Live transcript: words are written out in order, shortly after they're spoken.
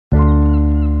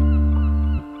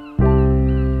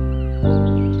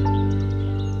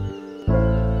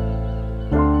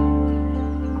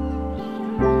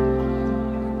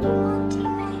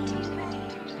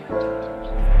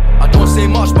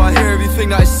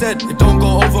that I said, it don't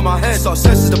go over my head.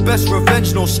 Success is the best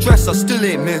revenge, no stress, I still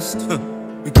ain't missed.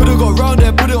 We could've got round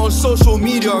there, put it on social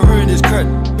media, ruin his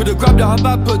cred. Could've grabbed the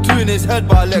habab, put two in his head,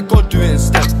 but I let God do it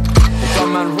instead. They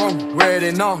done man wrong, where are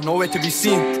they now? Nowhere to be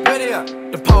seen. Where they at?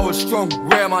 The power's strong,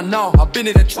 where am I now? I've been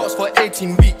in the charts for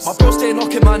 18 weeks. My bro stay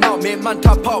knocking man out, make man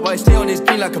tap out, but I stay on his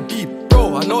beat like a beep.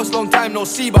 Bro, I know it's long time no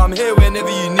see, but I'm here whenever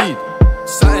you need.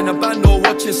 Sat in a band or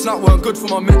watching Snap weren't good for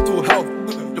my mental health.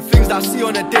 The things that I see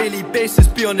on a daily basis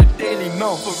be on a daily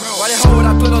melt. Why the hell would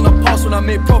I dwell on the past when I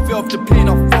made profit off the pain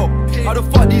I felt? How the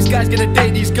fuck these guys gonna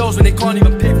date these girls when they can't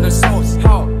even pay for themselves?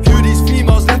 How? Few of these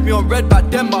females left me on red back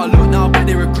then, but I look now, I bet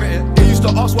they regret it. They used to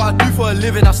ask what I do for a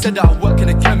living, I said that I work in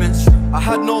a chemist. I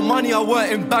had no money, I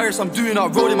weren't embarrassed, I'm doing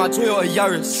that road in my Toyota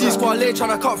Yaris. See squad late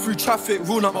tryna cut through traffic,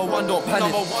 rule number one, don't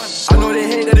panic. I know they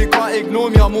hate that they can't ignore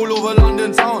me, I'm all over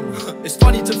London town. It's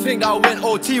funny to think that I went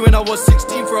OT when I was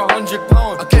 16 for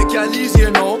 £100. I get gal easy,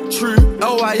 you know, true.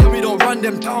 LYM, we don't run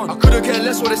them down. I could've cared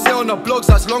less what they say on the blogs,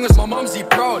 as long as my mum's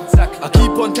proud. I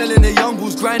keep on telling the young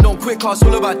bulls, grind on quick, cause it's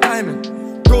all about timing.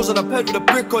 Bros on the bed with a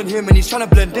brick on him and he's tryna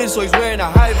blend in, so he's wearing a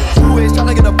high vis. Always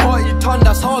tryna get a party done,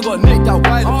 that's how I got nicked out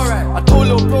wide. I told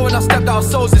lil' bro when I stepped out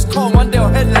souls, it's calm, one day I'll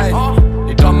headline.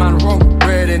 They done man wrong,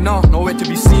 where are they now? Nowhere to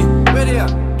be seen. Where they at?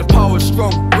 The power's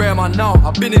strong, where am I now?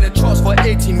 I've been in the charts for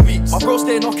 18 weeks. My bro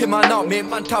stay knocking man out, make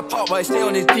man tap out, but I stay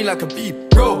on his beat like a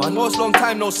beep. Bro, I know it's long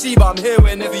time no see, but I'm here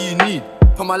whenever you need.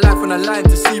 Put my life on the line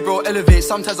to see bro elevate.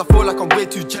 Sometimes I feel like I'm way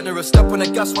too generous. Step on the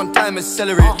gas one time,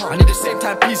 accelerate. I need the same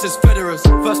time piece as Federers.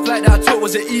 First flight that I took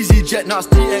was an easy jet, now it's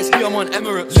TXP, I'm on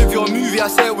Emirates. Live your movie, I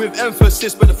say it with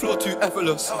emphasis, but the flow too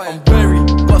effortless. I'm wary,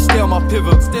 gotta stay on my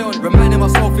pivot. Stay on it, reminding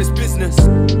myself it's business.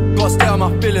 Gotta stay on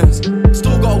my feelings.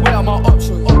 Still gotta weigh out my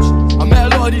options. I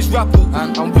met a lot of these rappers,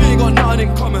 and we ain't got nothing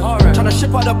in common. Tryna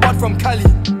ship out the bud from Cali,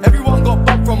 everyone got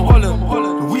bud from Holland.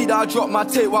 The weed that I dropped my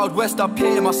tape Wild West, I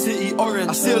paint in my city orange.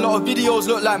 I see a lot of videos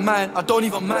look like mine, I don't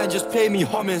even mind, just pay me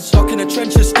homage. Stuck in the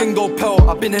trenches, skin go pale.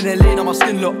 I've been in LA, now my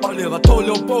skin look olive. I told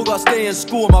lil' bro gotta stay in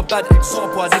school, my bad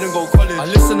example, I didn't go college. I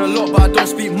listen a lot but I don't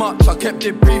speak much, I kept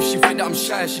it brief, she think that I'm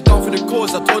shy. She down for the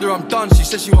cause, I told her I'm done, she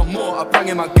said she want more, I bang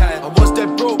in my guy. I was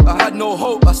dead broke, I had no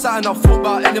hope, I sat and I thought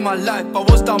about ending my life. I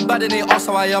was down bad and they asked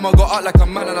how I am, I got out like a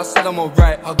man and I said I'm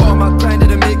alright. I got on my grind,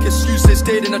 didn't make excuses,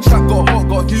 stayed in the trap, got hot,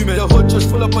 got humid. The hood just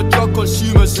full up of drug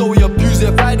consumers, so we abuse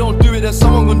it. If I don't do it, then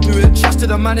someone gon' do it.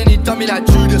 Trusted a man and he done me like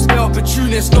Judas. They're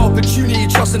opportunists, no opportunity,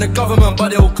 trusting the government, but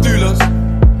they're all clueless.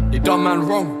 They done man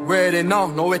wrong, where are they now?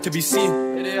 Nowhere to be seen.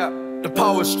 Where they at? The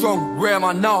power's strong, where am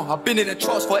I now? I've been in the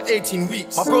charts for 18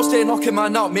 weeks. My bro stay knocking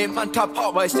man out, make man tap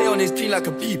out, but I stay on his team like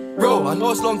a beep. Bro, I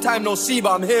know it's long time no see,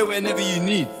 but I'm here whenever you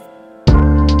need.